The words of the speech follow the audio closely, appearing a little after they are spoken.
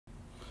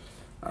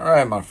All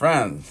right, my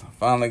friends.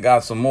 Finally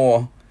got some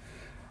more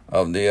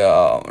of the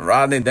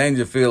Rodney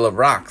Dangerfield of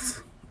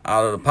rocks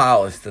out of the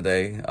polish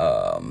today.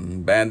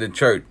 Banded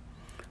chert.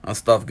 And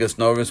stuff gets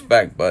no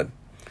respect, but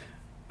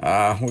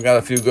we got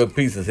a few good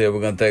pieces here. We're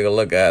gonna take a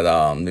look at.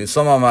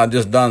 Some of them I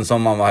just done.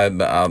 Some of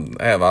them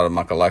I have out of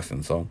my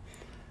collection. So,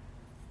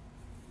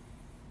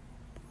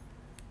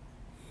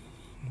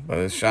 but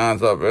it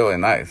shines up really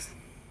nice.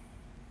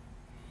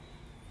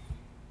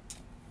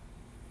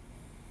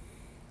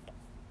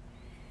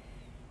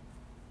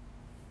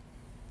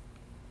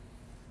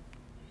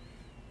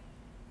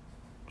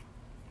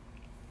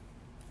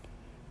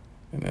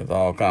 And there's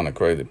all kind of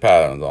crazy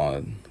patterns on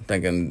it.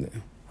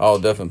 Thinking all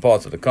different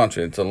parts of the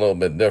country, it's a little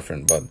bit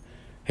different, but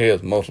here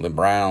it's mostly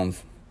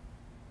browns.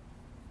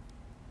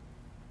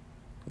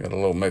 Got a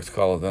little mixed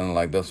colors in it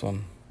like this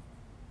one.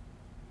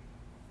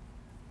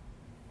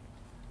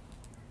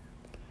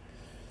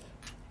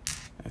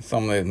 And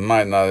some of these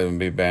might not even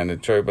be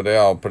banded chert, but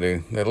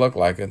they look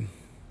like it.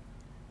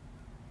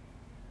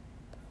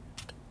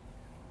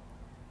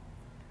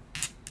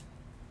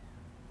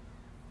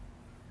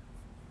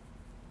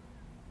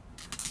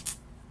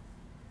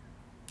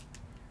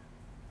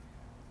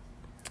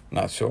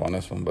 Not sure on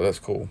this one, but it's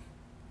cool.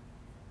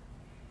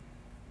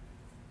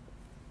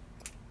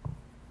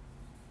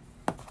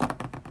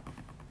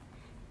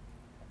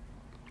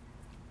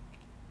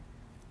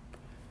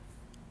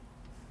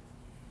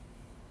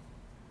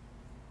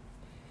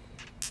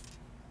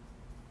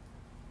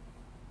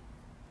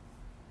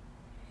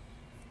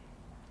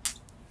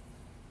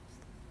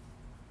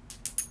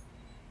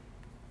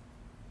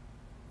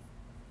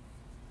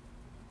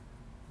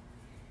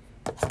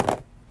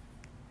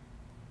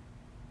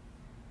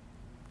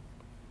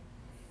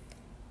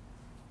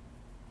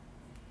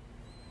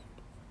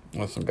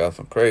 This one got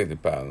some crazy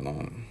pattern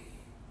on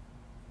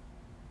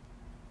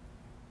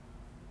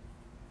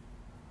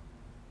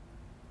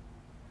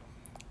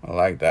it. I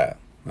like that.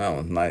 That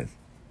one's nice.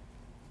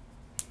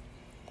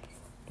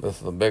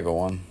 This is a bigger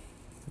one.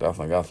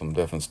 Definitely got some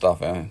different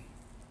stuff in it.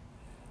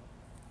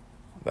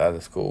 That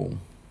is cool.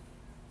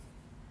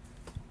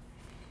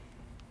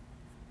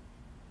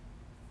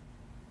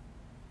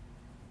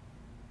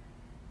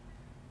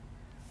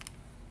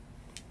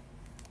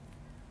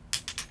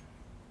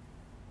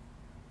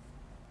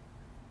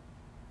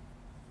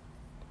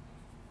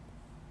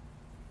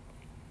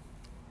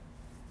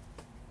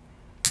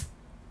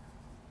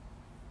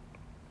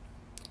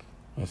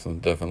 This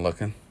one's different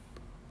looking.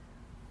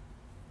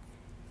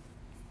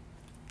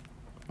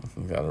 This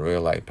one's got a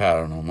real light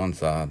pattern on one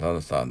side. The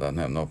other side doesn't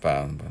have no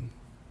pattern, but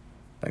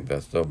I think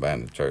that's still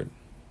banded chert.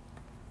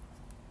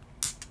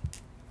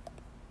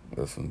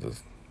 This one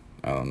just,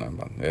 I don't know,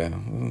 but yeah,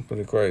 this one's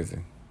pretty crazy.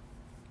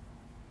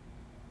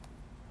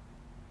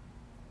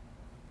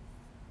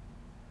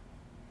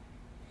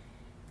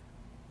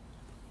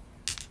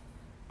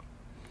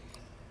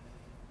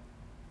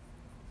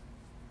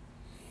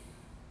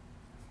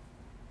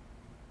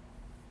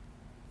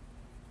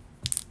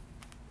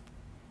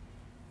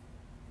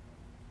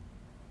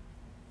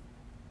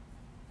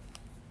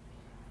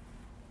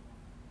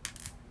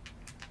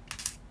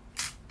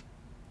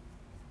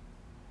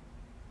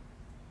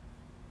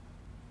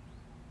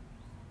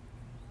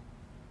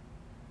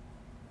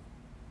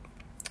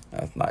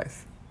 That's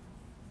nice.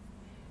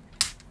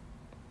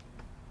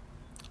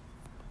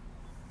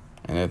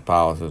 And it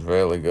polish is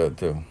really good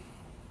too.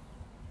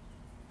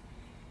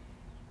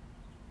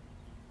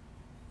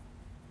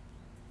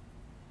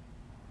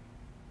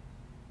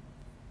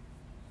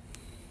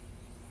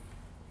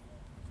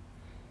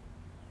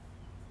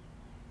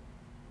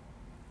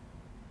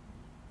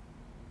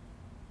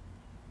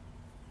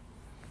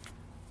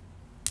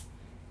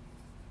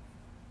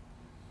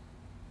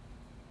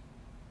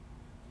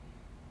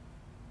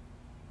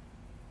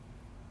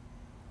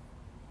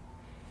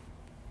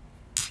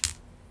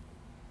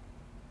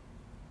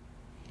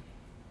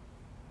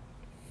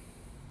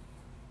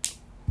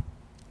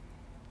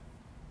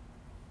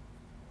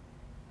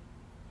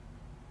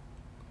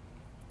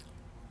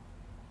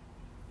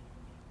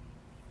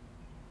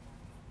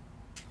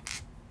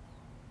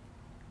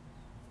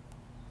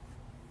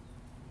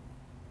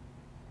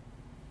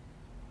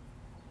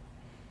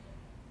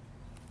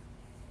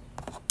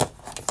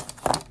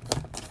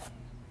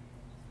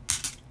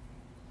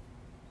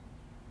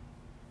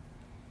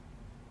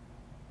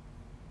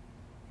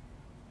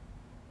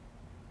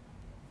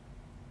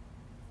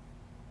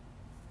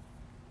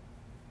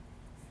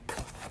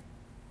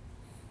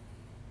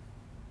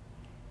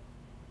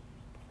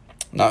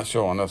 Not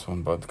sure on this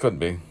one, but could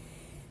be.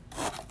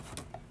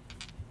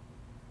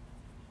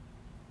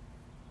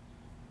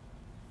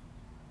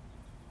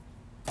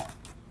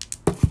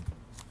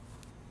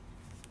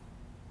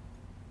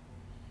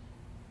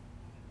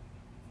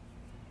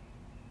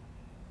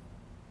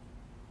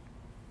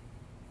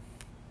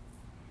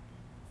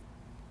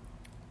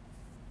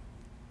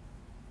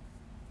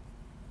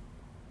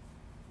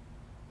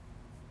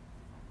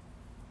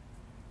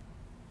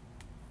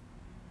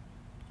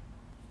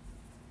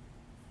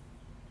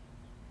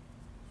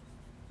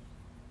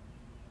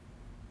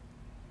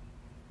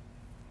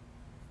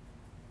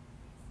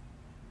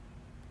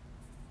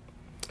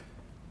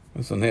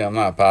 This one here, I'm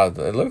not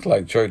positive. It looks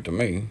like chert to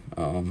me.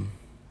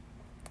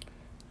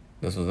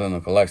 This was in the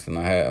collection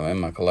I had. In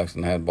my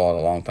collection I had bought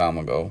a long time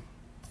ago.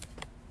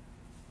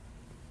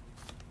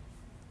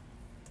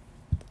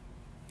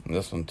 And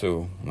this one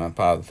too. I'm not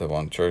positive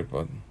on chert,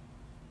 but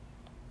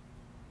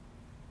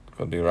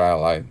could be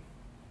rhyolite.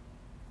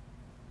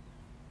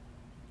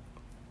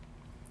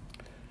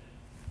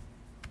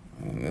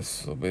 And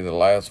this will be the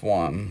last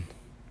one.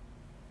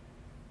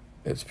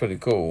 It's pretty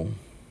cool.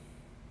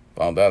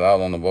 Found that out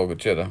on the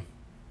Bogachita.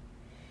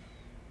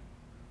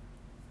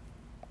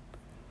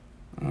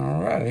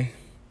 Alrighty.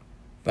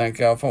 Thank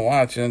y'all for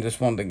watching.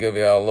 Just wanted to give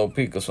y'all a little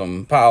peek of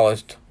some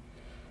polished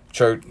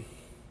chert.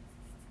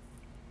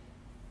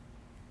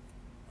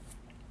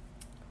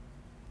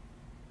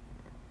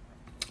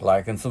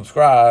 Like and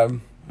subscribe.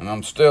 And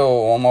I'm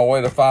still on my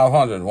way to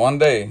 500. One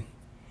day,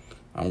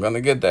 I'm going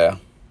to get there.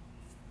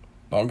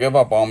 Don't give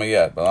up on me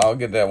yet, but I'll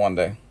get there one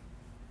day.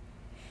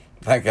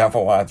 Thank y'all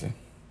for watching.